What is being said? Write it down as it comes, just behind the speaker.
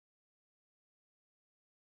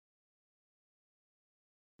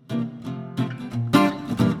The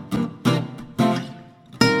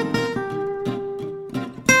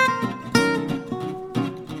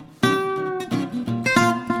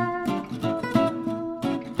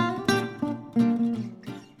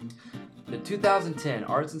 2010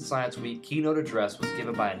 Arts and Science Week keynote address was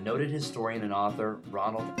given by a noted historian and author,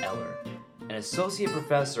 Ronald Eller. An associate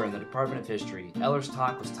professor in the Department of History, Eller's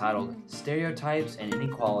talk was titled Stereotypes and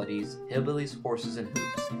Inequalities, Hillbillies, Horses, and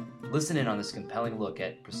Hoops. Listen in on this compelling look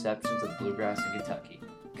at perceptions of bluegrass in Kentucky.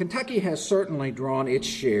 Kentucky has certainly drawn its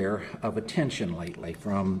share of attention lately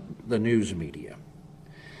from the news media.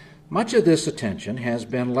 Much of this attention has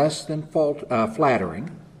been less than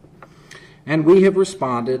flattering, and we have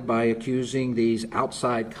responded by accusing these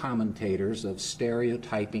outside commentators of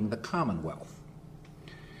stereotyping the Commonwealth.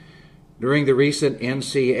 During the recent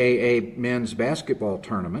NCAA men's basketball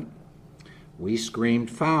tournament, we screamed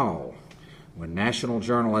foul when national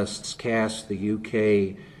journalists cast the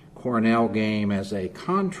UK Cornell game as a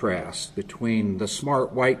contrast between the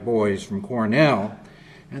smart white boys from Cornell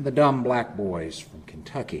and the dumb black boys from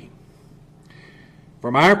Kentucky.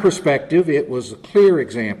 From our perspective, it was a clear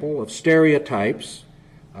example of stereotypes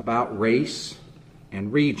about race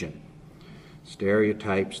and region,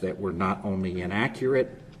 stereotypes that were not only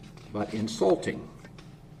inaccurate, but insulting.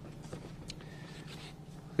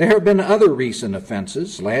 There have been other recent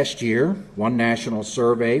offenses. Last year, one national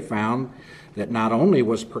survey found that not only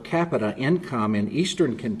was per capita income in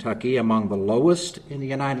eastern Kentucky among the lowest in the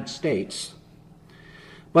United States,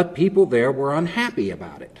 but people there were unhappy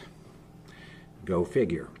about it. Go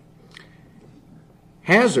figure.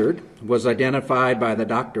 Hazard was identified by the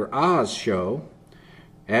Dr. Oz show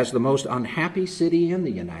as the most unhappy city in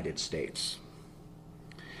the United States.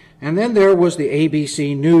 And then there was the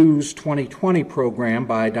ABC News 2020 program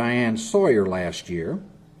by Diane Sawyer last year,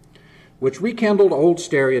 which rekindled old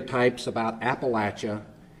stereotypes about Appalachia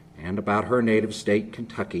and about her native state,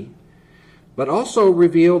 Kentucky, but also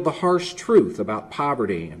revealed the harsh truth about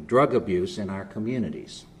poverty and drug abuse in our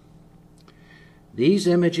communities. These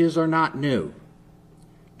images are not new.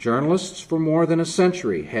 Journalists for more than a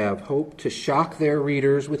century have hoped to shock their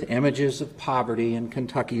readers with images of poverty in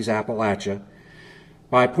Kentucky's Appalachia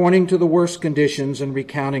by pointing to the worst conditions and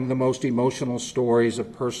recounting the most emotional stories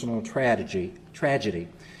of personal tragedy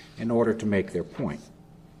in order to make their point.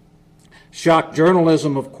 Shock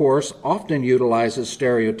journalism, of course, often utilizes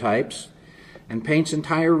stereotypes and paints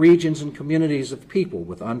entire regions and communities of people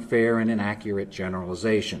with unfair and inaccurate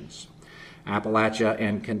generalizations. Appalachia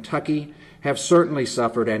and Kentucky have certainly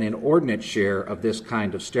suffered an inordinate share of this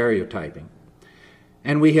kind of stereotyping,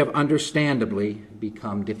 and we have understandably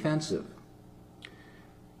become defensive.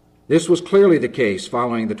 This was clearly the case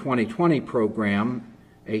following the 2020 program,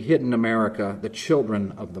 A Hidden America, The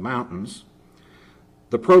Children of the Mountains.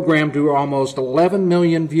 The program drew almost 11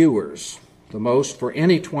 million viewers, the most for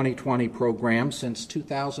any 2020 program since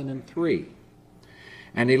 2003,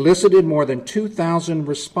 and elicited more than 2,000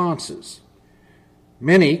 responses,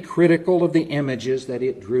 many critical of the images that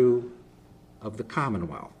it drew of the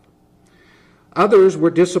Commonwealth. Others were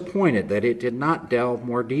disappointed that it did not delve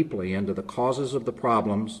more deeply into the causes of the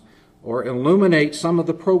problems or illuminate some of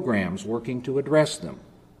the programs working to address them.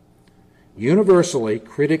 Universally,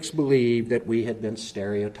 critics believed that we had been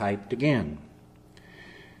stereotyped again.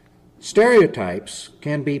 Stereotypes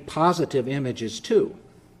can be positive images too.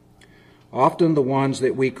 Often the ones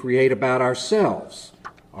that we create about ourselves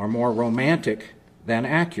are more romantic than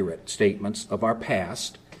accurate statements of our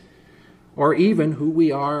past, or even who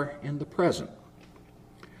we are in the present.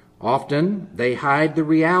 Often they hide the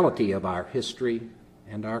reality of our history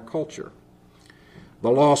and our culture.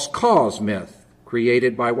 The lost cause myth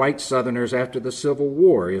created by white Southerners after the Civil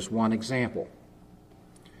War is one example,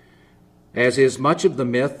 as is much of the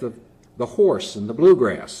myth of the horse and the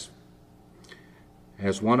bluegrass.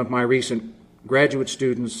 As one of my recent graduate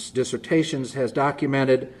students' dissertations has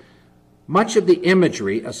documented, much of the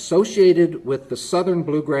imagery associated with the Southern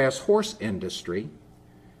bluegrass horse industry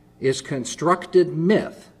is constructed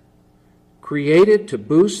myth created to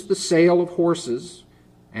boost the sale of horses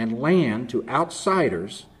and land to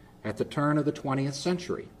outsiders at the turn of the 20th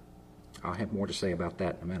century. I'll have more to say about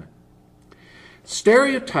that in a minute.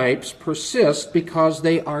 Stereotypes persist because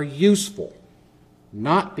they are useful,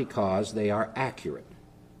 not because they are accurate.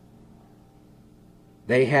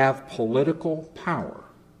 They have political power.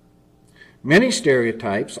 Many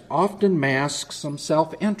stereotypes often mask some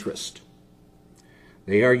self-interest.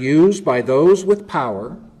 They are used by those with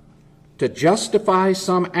power to justify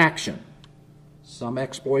some action, some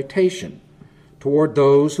exploitation toward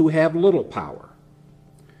those who have little power.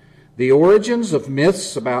 The origins of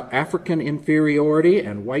myths about African inferiority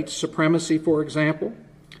and white supremacy, for example,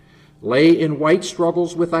 lay in white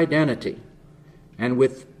struggles with identity and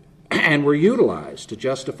were utilized to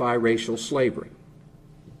justify racial slavery.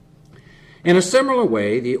 In a similar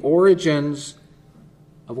way, the origins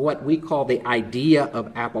of what we call the idea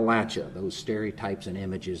of Appalachia, those stereotypes and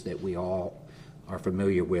images that we all are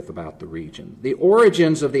familiar with about the region. The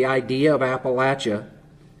origins of the idea of Appalachia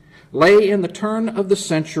lay in the turn of the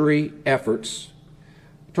 20th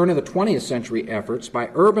century efforts by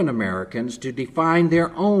urban Americans to define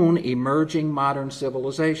their own emerging modern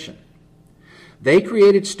civilization. They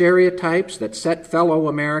created stereotypes that set fellow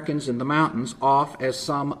Americans in the mountains off as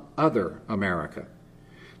some other America.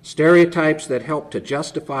 Stereotypes that helped to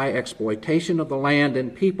justify exploitation of the land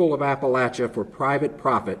and people of Appalachia for private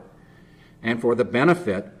profit and for the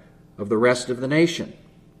benefit of the rest of the nation.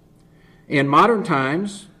 In modern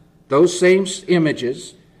times, those same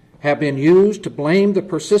images have been used to blame the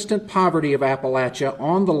persistent poverty of Appalachia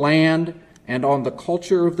on the land and on the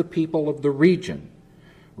culture of the people of the region,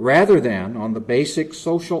 rather than on the basic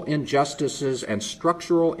social injustices and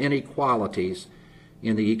structural inequalities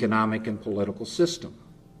in the economic and political system.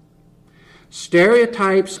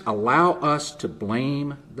 Stereotypes allow us to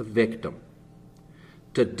blame the victim,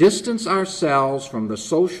 to distance ourselves from the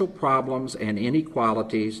social problems and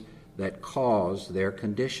inequalities that cause their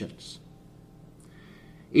conditions.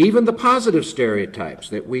 Even the positive stereotypes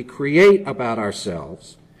that we create about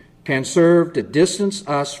ourselves can serve to distance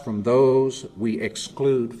us from those we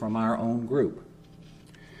exclude from our own group.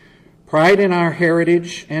 Pride in our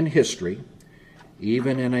heritage and history,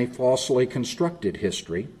 even in a falsely constructed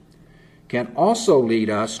history, can also lead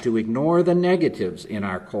us to ignore the negatives in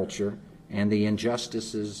our culture and the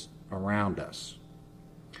injustices around us.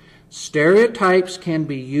 Stereotypes can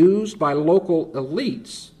be used by local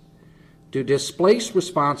elites to displace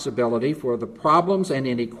responsibility for the problems and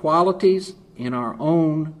inequalities in our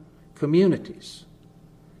own communities.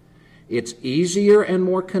 It's easier and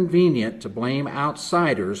more convenient to blame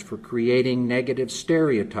outsiders for creating negative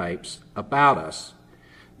stereotypes about us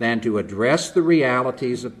than to address the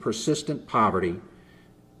realities of persistent poverty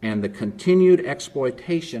and the continued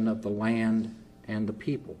exploitation of the land and the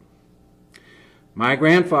people. My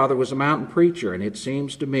grandfather was a mountain preacher, and it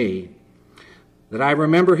seems to me that I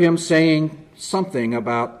remember him saying something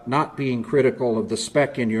about not being critical of the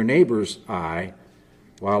speck in your neighbor's eye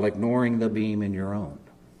while ignoring the beam in your own.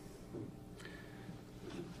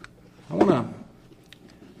 I want to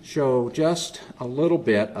show just a little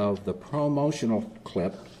bit of the promotional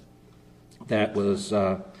clip that was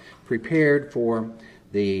prepared for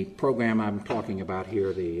the program I'm talking about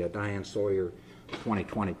here, the Diane Sawyer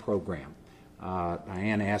 2020 program.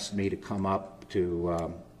 Diane asked me to come up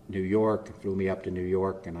to New York, flew me up to New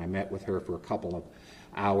York, and I met with her for a couple of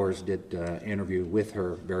hours, did an interview with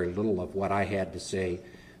her. Very little of what I had to say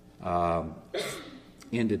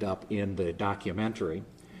ended up in the documentary,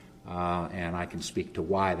 and I can speak to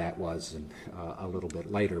why that was a little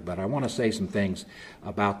bit later. But I want to say some things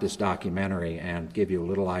about this documentary and give you a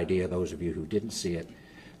little idea, those of you who didn't see it,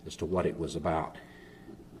 as to what it was about.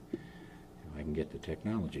 I can get the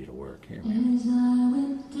technology to work here. Up in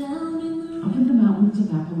the mountains of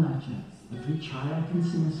Appalachia, every child can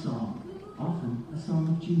sing a song, often a song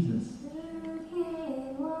of Jesus.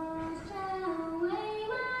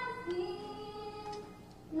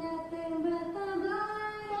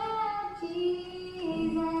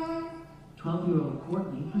 12-year-old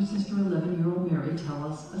Courtney, her sister 11-year-old Mary tell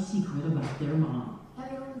us a secret about their mom.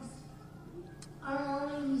 Our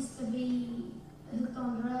mom used to be hooked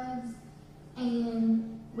on drugs,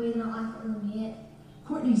 and we did not like it when we hit.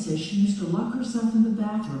 Courtney says she used to lock herself in the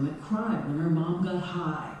bathroom and cry when her mom got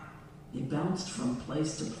high. They bounced from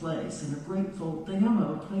place to place and are grateful they now have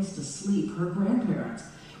a place to sleep, her grandparents,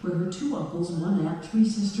 where her 2 uncles, 1 aunt, 3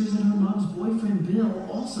 sisters, and her mom's boyfriend Bill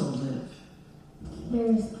also live.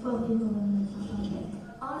 There's 12 people in this house.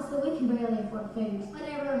 Honestly, we can barely afford food.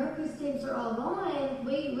 Whenever her food stamps are all gone,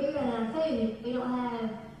 we run out of food. We don't have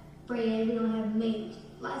bread, we don't have meat.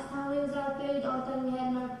 Last time we was out of food, the only thing we had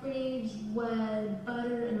in our fridge was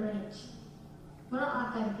butter and ranch. We're not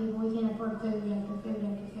like other people. We can't afford food after food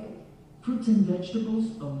after food. Fruits and vegetables,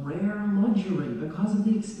 a rare luxury because of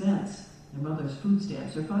the expense. Their mother's food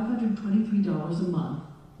stamps are $523 a month.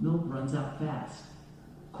 Milk runs out fast.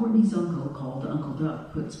 Courtney's uncle, called Uncle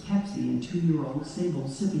Duck, puts Pepsi in 2-year-old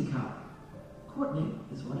Sable's sippy cup. Courtney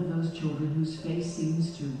is one of those children whose face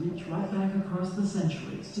seems to reach right back across the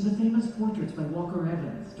centuries to the famous portraits by Walker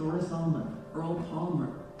Evans, Doris Ullman, Earl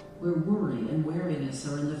Palmer, where worry and wariness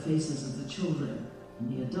are in the faces of the children,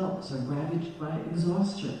 and the adults are ravaged by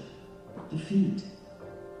exhaustion, defeat.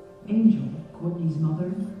 Angel, Courtney's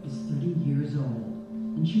mother, is 30 years old,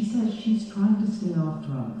 and she says she's trying to stay off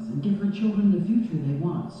drugs and give her children the future they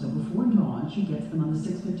want. So before dawn, she gets them on the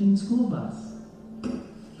 6:15 school bus.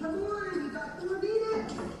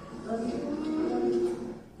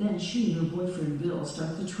 Then she and her boyfriend Bill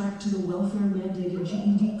start the trek to the welfare-mandated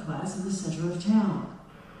GED class in the center of town.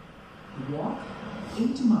 The walk,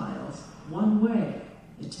 8 miles, one way.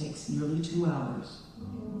 It takes nearly 2 hours.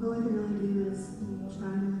 All I can really do is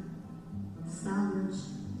try to salvage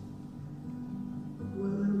what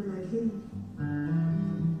little bit I can.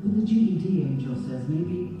 With the GED, Angel says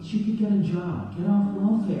maybe she could get a job, get off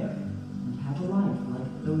welfare, and have a life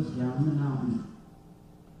like those down the mountain.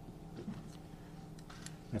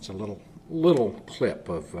 That's a little clip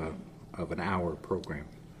of an hour program.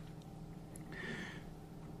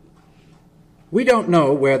 We don't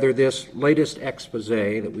know whether this latest expose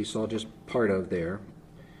that we saw just part of there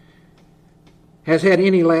has had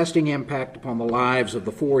any lasting impact upon the lives of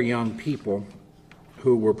the 4 young people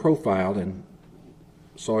who were profiled in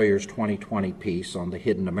Sawyer's 2020 piece on the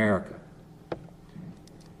Hidden America.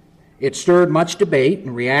 It stirred much debate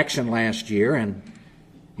and reaction last year, and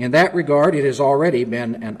in that regard, it has already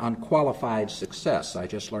been an unqualified success. I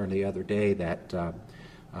just learned the other day that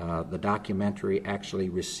the documentary actually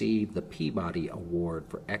received the Peabody Award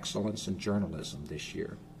for Excellence in Journalism this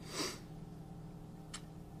year.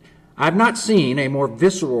 I've not seen a more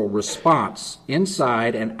visceral response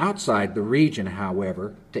inside and outside the region,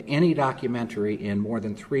 however, to any documentary in more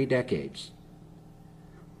than 3 decades.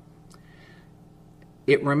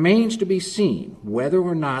 It remains to be seen whether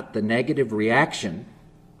or not the negative reaction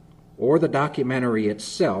or the documentary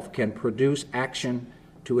itself can produce action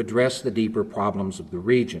to address the deeper problems of the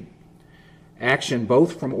region. Action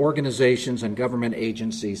both from organizations and government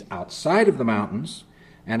agencies outside of the mountains,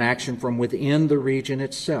 and action from within the region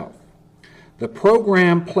itself. The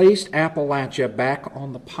program placed Appalachia back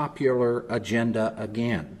on the popular agenda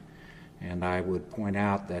again. And I would point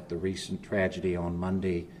out that the recent tragedy on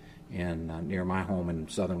Monday near my home in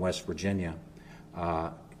southern West Virginia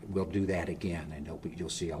will do that again, and you'll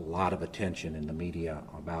see a lot of attention in the media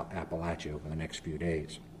about Appalachia over the next few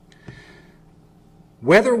days.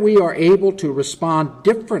 Whether we are able to respond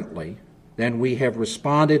differently than we have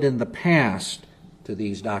responded in the past to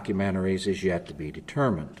these documentaries is yet to be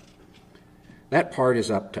determined. That part is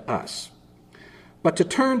up to us. But to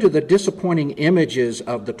turn to the disappointing images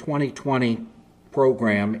of the 2020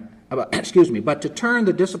 program, but to turn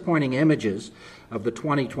the disappointing images of the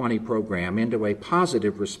 2020 program into a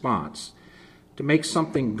positive response, to make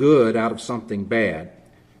something good out of something bad,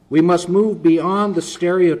 we must move beyond the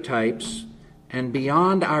stereotypes and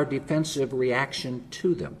beyond our defensive reaction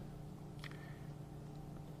to them.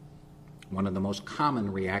 One of the most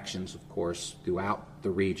common reactions, of course, throughout the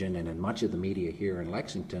region and in much of the media here in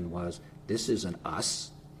Lexington was, this isn't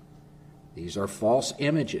us. These are false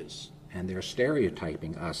images, and they're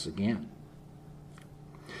stereotyping us again.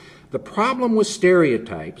 The problem with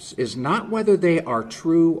stereotypes is not whether they are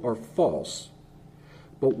true or false,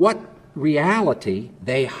 but what reality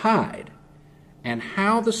they hide and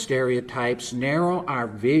how the stereotypes narrow our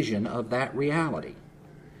vision of that reality.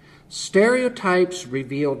 Stereotypes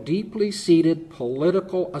reveal deeply seated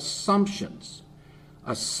political assumptions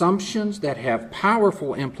that have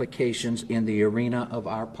powerful implications in the arena of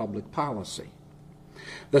our public policy.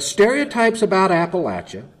 The stereotypes about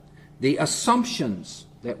Appalachia, the assumptions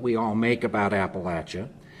that we all make about Appalachia,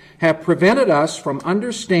 have prevented us from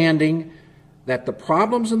understanding that the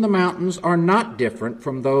problems in the mountains are not different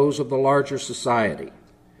from those of the larger society,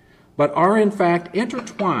 but are in fact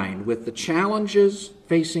intertwined with the challenges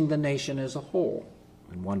facing the nation as a whole,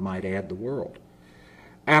 and one might add the world.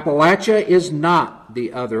 Appalachia is not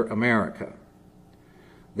the other America.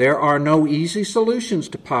 There are no easy solutions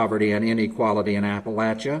to poverty and inequality in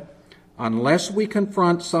Appalachia unless we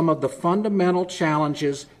confront some of the fundamental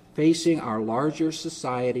challenges facing our larger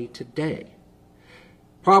society today.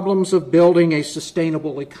 Problems of building a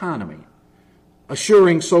sustainable economy,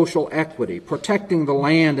 assuring social equity, protecting the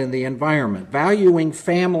land and the environment, valuing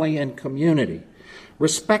family and community,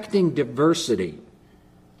 respecting diversity,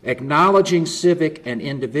 acknowledging civic and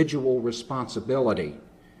individual responsibility,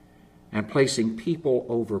 and placing people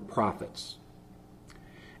over profits.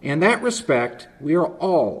 In that respect, we are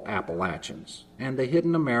all Appalachians, and the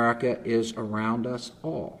Hidden America is around us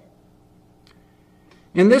all.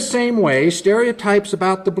 In this same way, stereotypes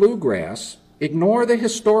about the bluegrass ignore the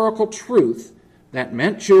historical truth that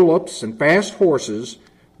mint juleps and fast horses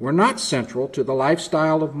were not central to the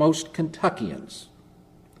lifestyle of most Kentuckians.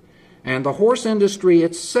 And the horse industry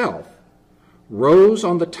itself rose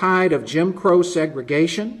on the tide of Jim Crow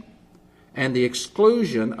segregation and the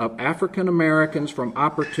exclusion of African Americans from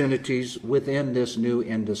opportunities within this new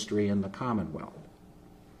industry in the Commonwealth.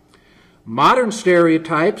 Modern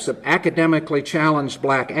stereotypes of academically challenged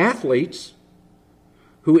black athletes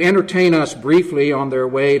who entertain us briefly on their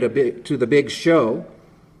way to the big show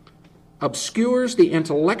obscures the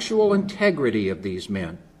intellectual integrity of these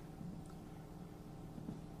men.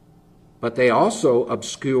 But they also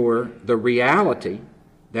obscure the reality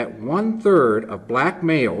that 1/3 of black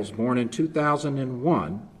males born in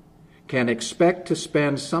 2001 can expect to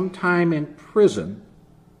spend some time in prison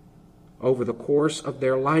over the course of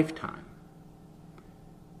their lifetime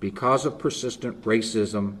because of persistent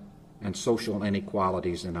racism and social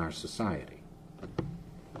inequalities in our society.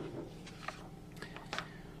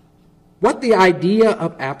 What the idea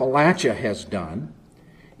of Appalachia has done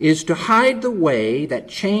is to hide the way that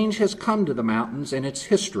change has come to the mountains in its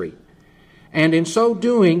history, and in so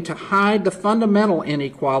doing to hide the fundamental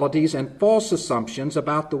inequalities and false assumptions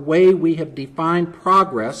about the way we have defined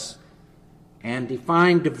progress and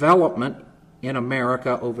defined development in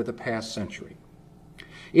America over the past century.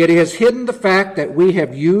 It has hidden the fact that we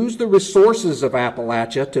have used the resources of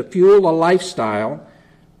Appalachia to fuel a lifestyle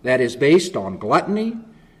that is based on gluttony,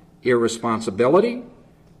 irresponsibility,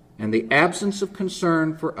 and the absence of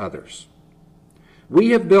concern for others.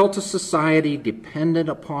 We have built a society dependent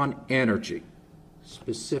upon energy,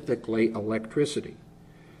 specifically electricity,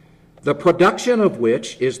 the production of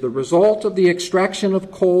which is the result of the extraction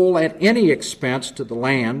of coal at any expense to the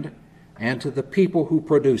land and to the people who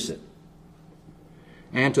produce it,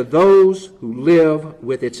 and to those who live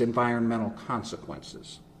with its environmental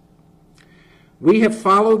consequences. We have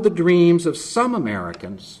followed the dreams of some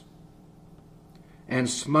Americans and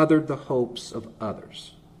smothered the hopes of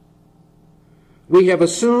others. We have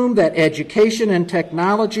assumed that education and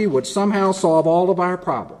technology would somehow solve all of our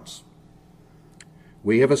problems.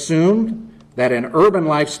 We have assumed that an urban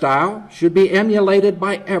lifestyle should be emulated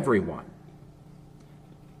by everyone,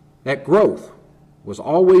 that growth was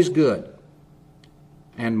always good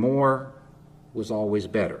and more was always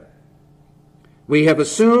better. We have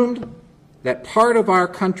assumed that part of our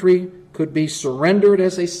country could be surrendered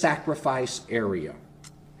as a sacrifice area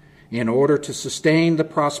in order to sustain the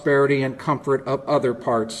prosperity and comfort of other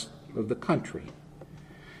parts of the country.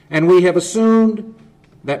 And we have assumed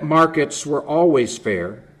that markets were always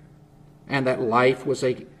fair and that life was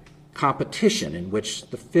a competition in which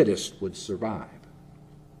the fittest would survive.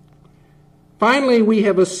 Finally, we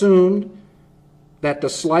have assumed that the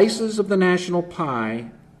slices of the national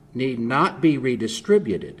pie need not be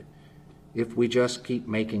redistributed if we just keep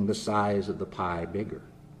making the size of the pie bigger.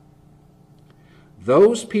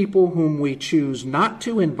 Those people whom we choose not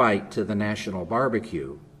to invite to the national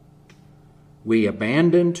barbecue, we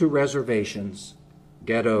abandon to reservations,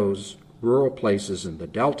 ghettos, rural places in the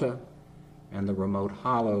Delta, and the remote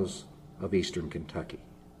hollows of eastern Kentucky.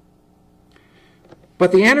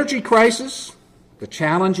 But the energy crisis, the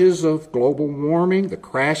challenges of global warming, the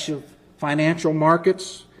crash of financial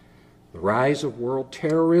markets, the rise of world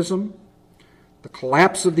terrorism, the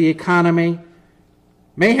collapse of the economy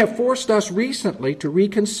may have forced us recently to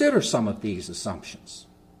reconsider some of these assumptions.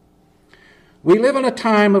 We live in a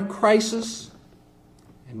time of crisis,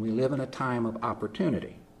 and we live in a time of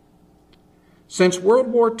opportunity. Since World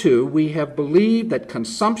War II, we have believed that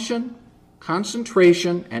consumption,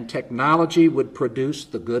 concentration, and technology would produce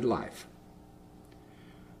the good life.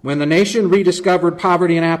 When the nation rediscovered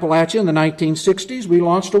poverty in Appalachia in the 1960s, we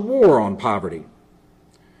launched a war on poverty.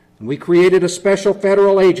 We created a special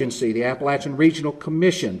federal agency, the Appalachian Regional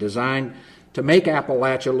Commission, designed to make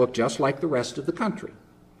Appalachia look just like the rest of the country.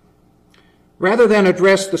 Rather than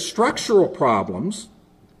address the structural problems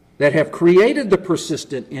that have created the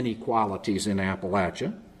persistent inequalities in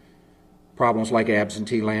Appalachia, problems like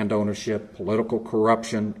absentee land ownership, political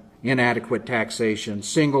corruption, inadequate taxation,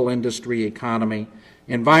 single industry economy,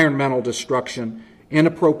 environmental destruction,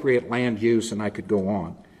 inappropriate land use, and I could go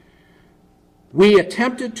on. We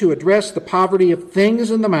attempted to address the poverty of things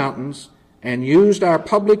in the mountains and used our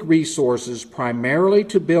public resources primarily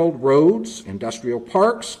to build roads, industrial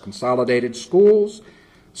parks, consolidated schools,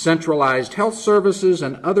 centralized health services,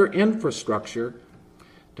 and other infrastructure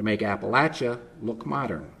to make Appalachia look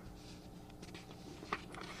modern.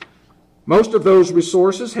 Most of those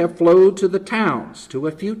resources have flowed to the towns, to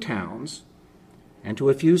a few towns, and to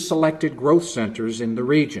a few selected growth centers in the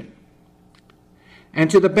region, and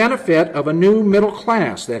to the benefit of a new middle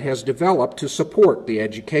class that has developed to support the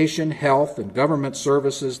education, health, and government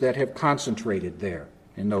services that have concentrated there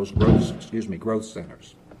in those growth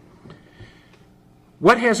centers.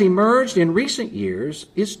 What has emerged in recent years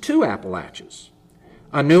is two Appalachias,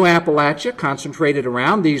 A new Appalachia concentrated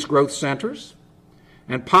around these growth centers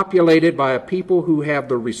and populated by a people who have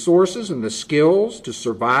the resources and the skills to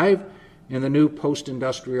survive in the new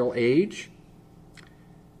post-industrial age.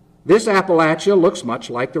 This Appalachia looks much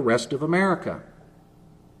like the rest of America.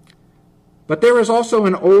 But there is also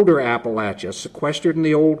an older Appalachia sequestered in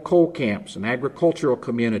the old coal camps and agricultural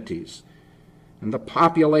communities, and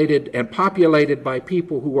populated by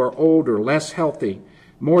people who are older, less healthy,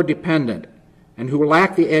 more dependent, and who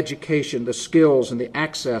lack the education, the skills, and the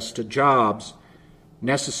access to jobs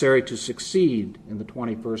necessary to succeed in the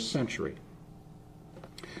 21st century.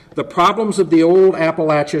 The problems of the old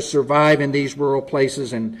Appalachia survive in these rural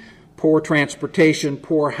places, and poor transportation,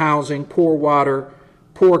 poor housing, poor water,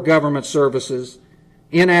 poor government services,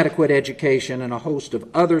 inadequate education, and a host of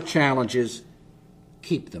other challenges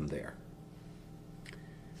keep them there.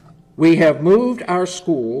 We have moved our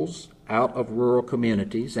schools out of rural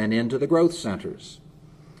communities and into the growth centers.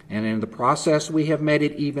 And in the process, we have made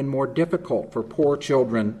it even more difficult for poor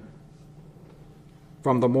children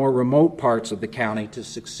from the more remote parts of the county to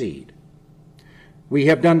succeed. We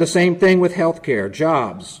have done the same thing with health care,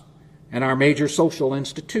 jobs, and our major social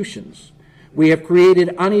institutions. We have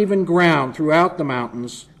created uneven ground throughout the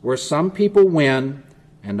mountains where some people win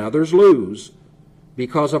and others lose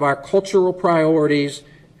because of our cultural priorities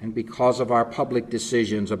and because of our public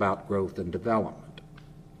decisions about growth and development.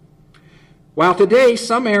 While today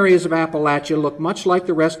some areas of Appalachia look much like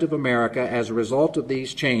the rest of America as a result of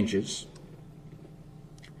these changes,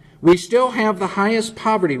 we still have the highest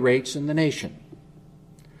poverty rates in the nation,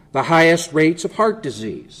 the highest rates of heart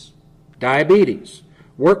disease, diabetes,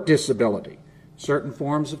 work disability, certain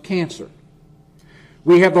forms of cancer.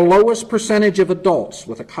 We have the lowest percentage of adults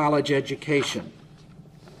with a college education,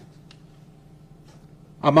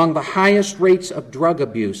 among the highest rates of drug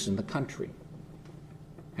abuse in the country,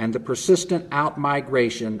 and the persistent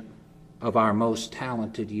outmigration of our most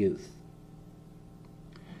talented youth.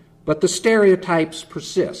 But the stereotypes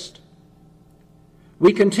persist.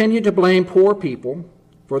 We continue to blame poor people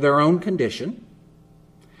for their own condition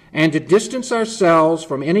and to distance ourselves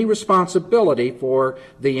from any responsibility for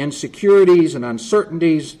the insecurities and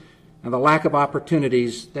uncertainties and the lack of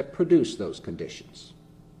opportunities that produce those conditions.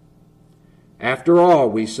 After all,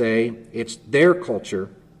 we say, it's their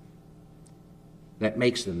culture that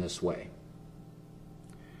makes them this way.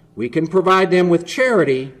 We can provide them with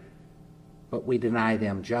charity, but we deny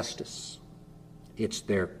them justice. It's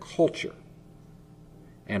their culture.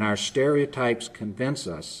 And our stereotypes convince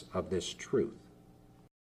us of this truth.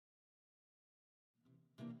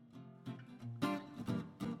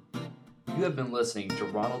 You have been listening to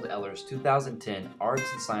Ronald Eller's 2010 Arts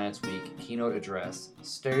and Science Week keynote address,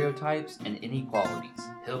 Stereotypes and Inequalities,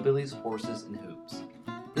 Hillbillies, Horses, and Hoops.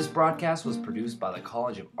 This broadcast was produced by the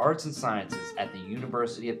College of Arts and Sciences at the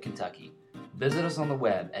University of Kentucky. Visit us on the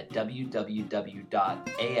web at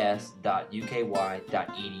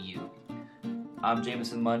www.as.uky.edu. I'm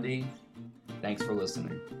Jameson Mundy. Thanks for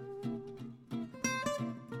listening.